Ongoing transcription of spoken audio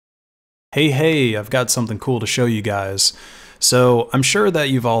Hey, I've got something cool to show you guys. So I'm sure that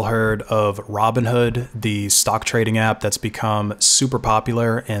you've all heard of Robinhood, the stock trading app that's become super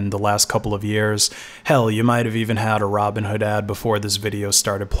popular in the last couple of years. Hell, you might have even had a Robinhood ad before this video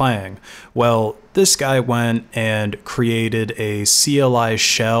started playing. Well, this guy went and created a CLI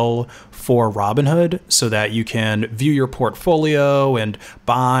shell for Robinhood so that you can view your portfolio and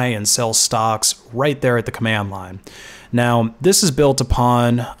buy and sell stocks right there at the command line. Now, this is built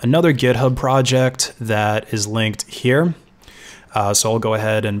upon another GitHub project that is linked here. So I'll go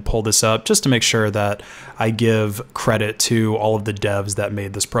ahead and pull this up just to make sure that I give credit to all of the devs that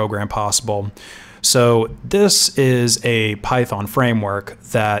made this program possible. So this is a Python framework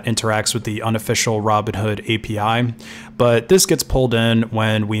that interacts with the unofficial Robinhood API, but this gets pulled in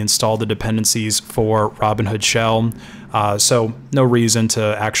when we install the dependencies for Robinhood shell. So no reason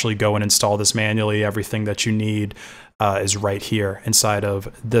to actually go and install this manually. Everything that you need is right here inside of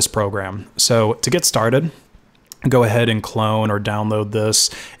this program. So to get started, go ahead and clone or download this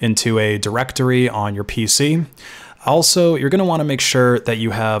into a directory on your PC. Also, you're going to want to make sure that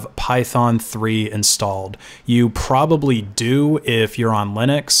you have Python 3 installed. You probably do if you're on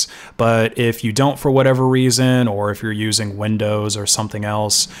Linux, but if you don't for whatever reason, or if you're using Windows or something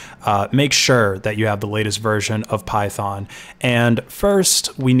else, make sure that you have the latest version of Python. And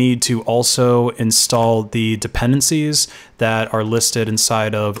first, we need to also install the dependencies that are listed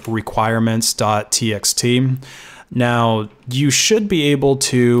inside of requirements.txt. Now, you should be able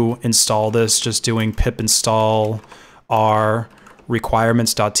to install this just doing pip install r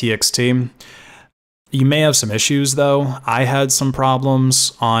requirements.txt. You may have some issues though. I had some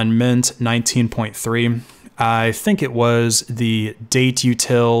problems on Mint 19.3. I think it was the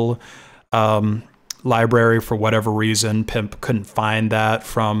dateutil library. For whatever reason, pimp couldn't find that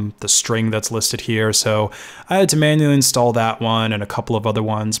from the string that's listed here, so I had to manually install that one and a couple of other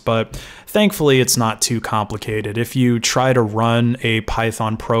ones, but thankfully it's not too complicated. If you try to run a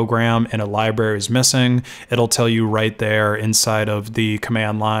Python program and a library is missing, it'll tell you right there inside of the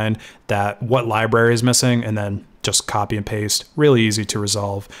command line that what library is missing, and then just copy and paste. Really easy to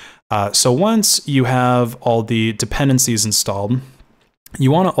resolve. So once you have all the dependencies installed, you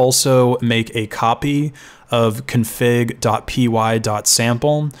want to also make a copy of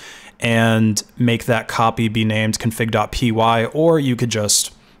config.py.sample and make that copy be named config.py, or you could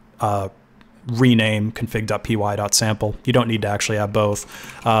just rename config.py.sample. You don't need to actually have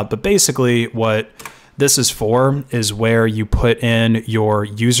both. But basically what this is for is where you put in your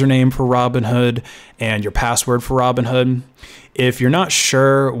username for Robinhood and your password for Robinhood. If you're not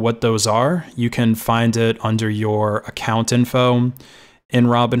sure what those are, you can find it under your account info in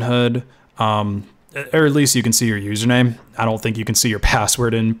Robinhood, or at least you can see your username. I don't think you can see your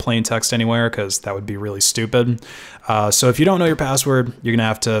password in plain text anywhere because that would be really stupid. So if you don't know your password, you're gonna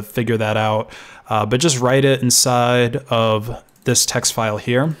have to figure that out, but just write it inside of this text file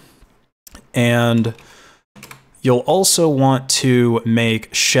here. And you'll also want to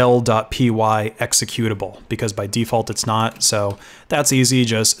make shell.py executable because by default it's not. So that's easy,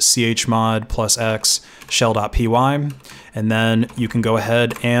 just chmod plus x shell.py, and then you can go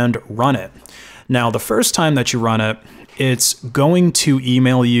ahead and run it. Now, the first time that you run it, it's going to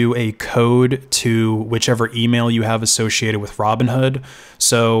email you a code to whichever email you have associated with Robinhood.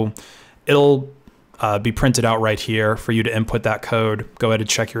 So it'll be printed out right here for you to input that code. Go ahead and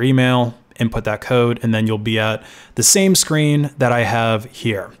check your email, input that code, and then you'll be at the same screen that I have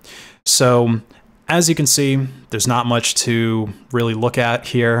here. So as you can see, there's not much to really look at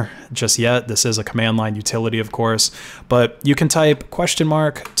here just yet. This is a command line utility, of course, but you can type question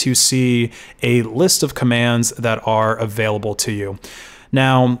mark to see a list of commands that are available to you.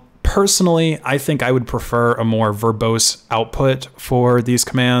 Now, personally, I think I would prefer a more verbose output for these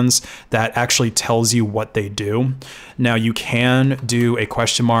commands that actually tells you what they do. Now, you can do a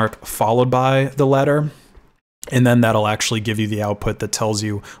question mark followed by the letter, and then that'll actually give you the output that tells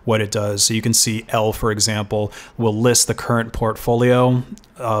you what it does. So you can see L, for example, will list the current portfolio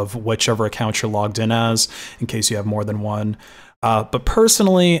of whichever account you're logged in as, in case you have more than one. But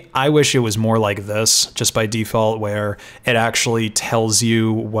personally, I wish it was more like this, just by default, where it actually tells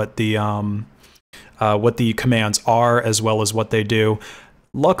you what the commands are as well as what they do.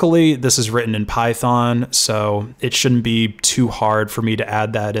 Luckily, this is written in Python, so it shouldn't be too hard for me to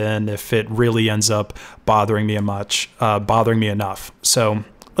add that in if it really ends up bothering me enough. So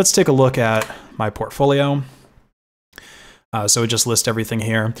let's take a look at my portfolio. So it just lists everything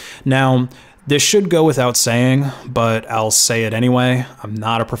here. Now, this should go without saying, but I'll say it anyway. I'm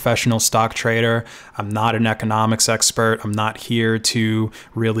not a professional stock trader. I'm not an economics expert. I'm not here to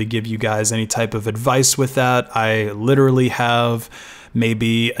really give you guys any type of advice with that. I literally have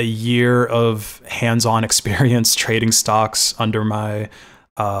maybe a year of hands-on experience trading stocks under my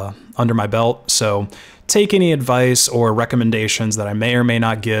belt. So take any advice or recommendations that I may or may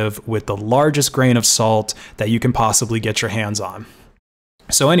not give with the largest grain of salt that you can possibly get your hands on.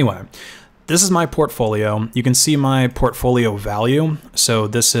 So anyway, this is my portfolio. You can see my portfolio value. So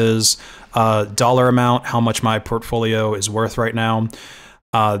this is dollar amount, how much my portfolio is worth right now.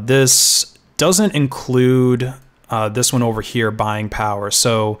 This doesn't include this one over here, buying power.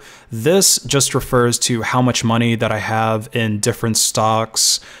 So this just refers to how much money that I have in different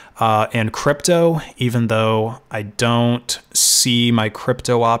stocks and crypto, even though I don't see my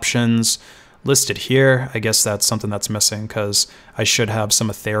crypto options listed here. I guess that's something that's missing because I should have some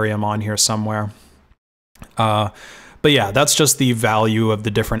Ethereum on here somewhere. But yeah, that's just the value of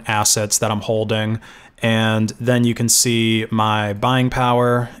the different assets that I'm holding. And then you can see my buying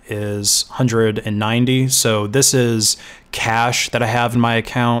power is 190. So this is cash that I have in my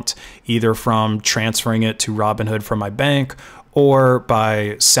account, either from transferring it to Robinhood from my bank or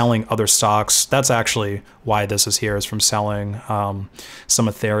by selling other stocks. That's actually why this is here, is from selling some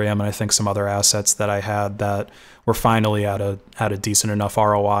Ethereum and I think some other assets that I had that were finally at a decent enough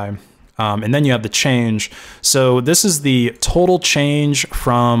ROI. And then you have the change. So this is the total change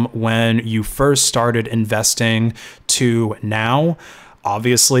from when you first started investing to now.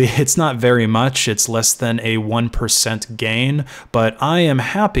 Obviously, it's not very much. It's less than a 1% gain, but I am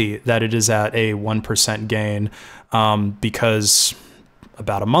happy that it is at a 1% gain because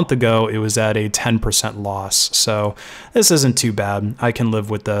about a month ago, it was at a 10% loss. So this isn't too bad. I can live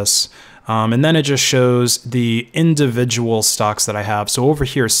with this. And then it just shows the individual stocks that I have. So over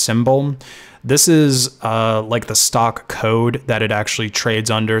here, symbol, this is like the stock code that it actually trades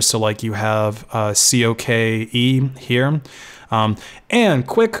under. So like you have COKE here. And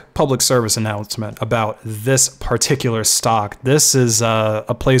quick public service announcement about this particular stock. This is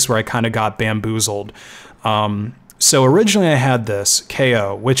a place where I kind of got bamboozled. So originally I had this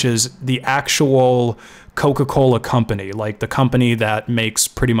KO, which is the actual Coca-Cola company, like the company that makes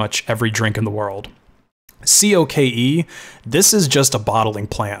pretty much every drink in the world. COKE, this is just a bottling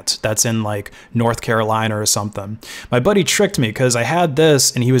plant that's in like North Carolina or something. My buddy tricked me because I had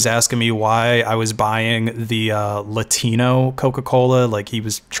this and he was asking me why I was buying the Latino Coca-Cola. Like he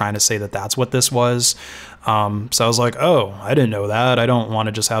was trying to say that that's what this was. So I was like, oh, I didn't know that. I don't want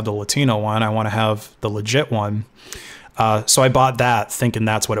to just have the Latino one. I want to have the legit one. So I bought that thinking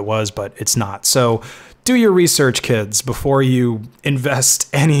that's what it was, but it's not. So do your research, kids, before you invest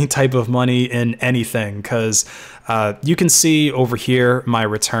any type of money in anything, because you can see over here my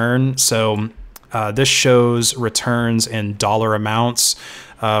return. So this shows returns in dollar amounts,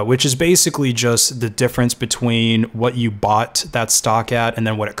 which is basically just the difference between what you bought that stock at and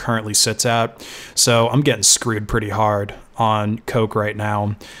then what it currently sits at. So I'm getting screwed pretty hard on Coke right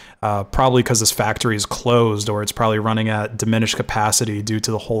now. Probably because this factory is closed, or it's probably running at diminished capacity due to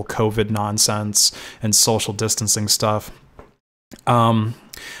the whole COVID nonsense and social distancing stuff. But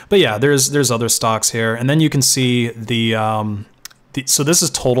yeah, there's other stocks here, and then you can see so this is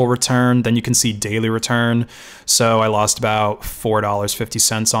total return. Then you can see daily return. So I lost about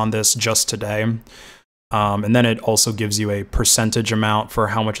 $4.50 on this just today. And then it also gives you a percentage amount for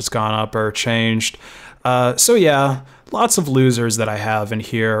how much it's gone up or changed. So yeah, lots of losers that I have in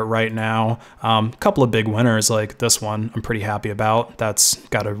here right now. A couple of big winners like this one I'm pretty happy about. That's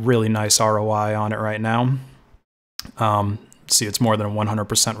got a really nice ROI on it right now. See, it's more than a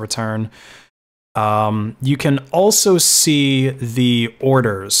 100% return. You can also see the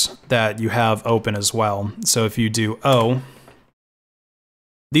orders that you have open as well. So if you do O,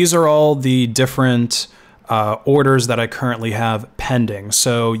 these are all the different orders that I currently have pending.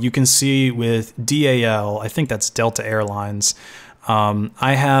 So you can see with DAL, I think that's Delta Airlines,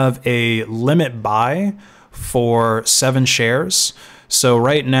 I have a limit buy for 7 shares. So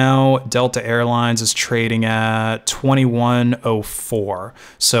right now, Delta Airlines is trading at $21.04.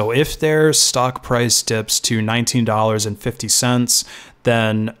 So if their stock price dips to $19.50,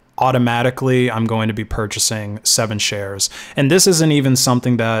 then automatically I'm going to be purchasing 7 shares. And this isn't even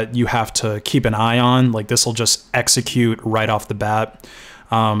something that you have to keep an eye on. Like this will just execute right off the bat.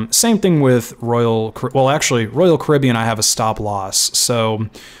 Same thing with Royal Caribbean, I have a stop loss. So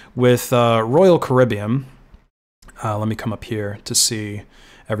with Royal Caribbean, let me come up here to see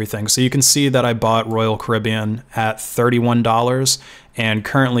everything. So you can see that I bought Royal Caribbean at $31 and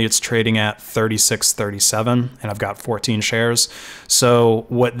currently it's trading at $36.37 and I've got 14 shares. So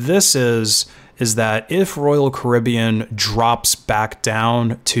what this is that if Royal Caribbean drops back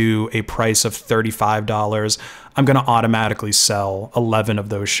down to a price of $35, I'm going to automatically sell 11 of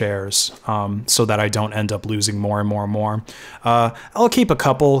those shares so that I don't end up losing more and more and more. I'll keep a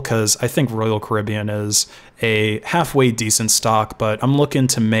couple because I think Royal Caribbean is a halfway decent stock, but I'm looking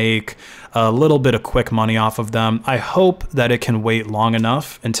to make a little bit of quick money off of them. I hope that it can wait long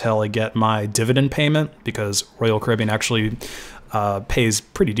enough until I get my dividend payment because Royal Caribbean actually pays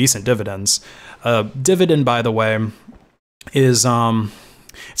pretty decent dividends. Dividend, by the way, is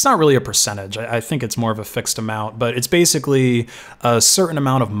it's not really a percentage. I think it's more of a fixed amount, but it's basically a certain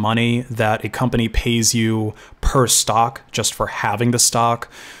amount of money that a company pays you per stock just for having the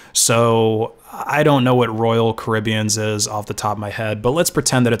stock. So I don't know what Royal Caribbean's is off the top of my head, but let's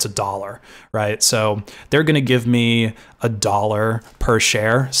pretend that it's $1, right? So they're going to give me $1 per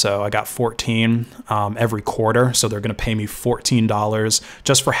share. So I got 14 every quarter. So they're going to pay me $14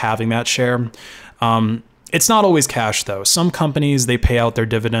 just for having that share. It's not always cash though. Some companies, they pay out their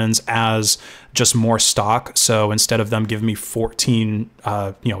dividends as just more stock. So instead of them giving me 14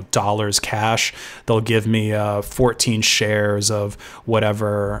 dollars cash, they'll give me 14 shares of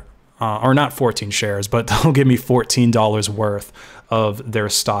whatever, or not 14 shares, but they'll give me $14 worth of their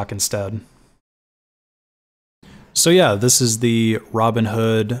stock instead. So yeah, this is the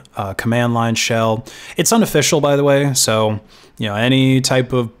Robinhood command line shell. It's unofficial, by the way, so any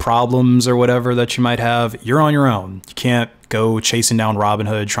type of problems or whatever that you might have, you're on your own. You can't go chasing down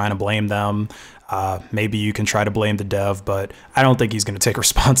Robinhood trying to blame them. Maybe you can try to blame the dev, but I don't think he's going to take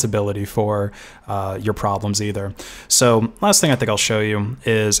responsibility for your problems either. So last thing I think I'll show you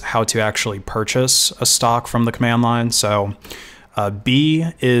is how to actually purchase a stock from the command line. So B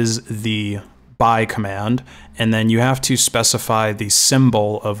is the buy command, and then you have to specify the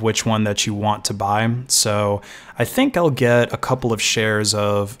symbol of which one that you want to buy. So I think I'll get a couple of shares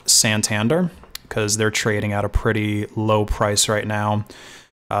of Santander because they're trading at a pretty low price right now,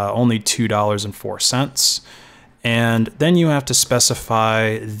 only $2.04. And then you have to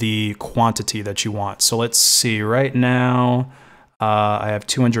specify the quantity that you want. So let's see, right now I have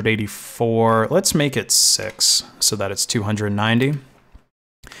 284. Let's make it 6 so that it's 290.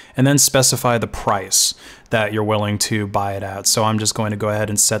 And then specify the price that you're willing to buy it at. So I'm just going to go ahead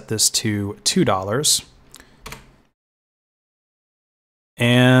and set this to $2.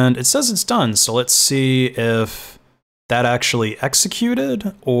 And it says it's done. So let's see if that actually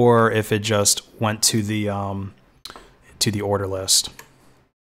executed or if it just went to the order list.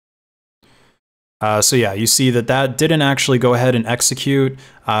 So yeah, you see that didn't actually go ahead and execute.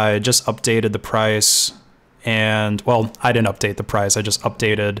 I just updated the price. And well, I didn't update the price. I just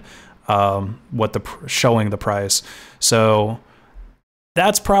updated showing the price. So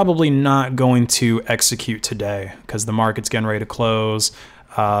that's probably not going to execute today because the market's getting ready to close.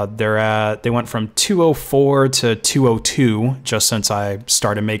 They went from 204 to 202 just since I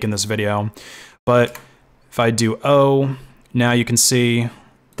started making this video. But if I do O, now you can see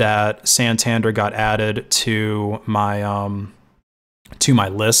that Santander got added to my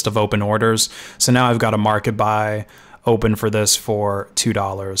list of open orders. So now I've got a market buy open for this for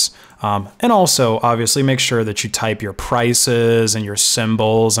 $2. And also, obviously, make sure that you type your prices and your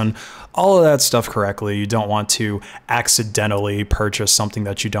symbols and all of that stuff correctly. You don't want to accidentally purchase something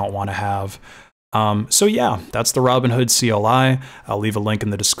that you don't want to have. So yeah, that's the Robinhood CLI. I'll leave a link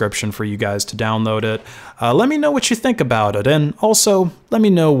in the description for you guys to download it. Let me know what you think about it. And also let me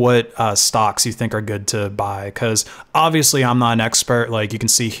know what stocks you think are good to buy. Because obviously I'm not an expert. Like you can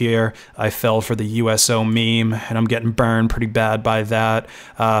see here, I fell for the USO meme and I'm getting burned pretty bad by that.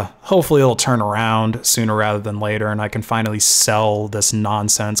 Hopefully it'll turn around sooner rather than later and I can finally sell this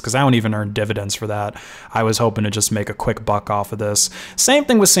nonsense because I don't even earn dividends for that. I was hoping to just make a quick buck off of this. Same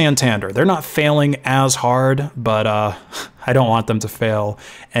thing with Santander. They're not failing as hard, but I don't want them to fail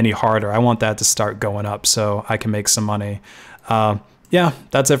any harder. I want that to start going up so I can make some money. Yeah,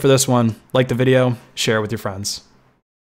 that's it for this one. Like the video, share it with your friends.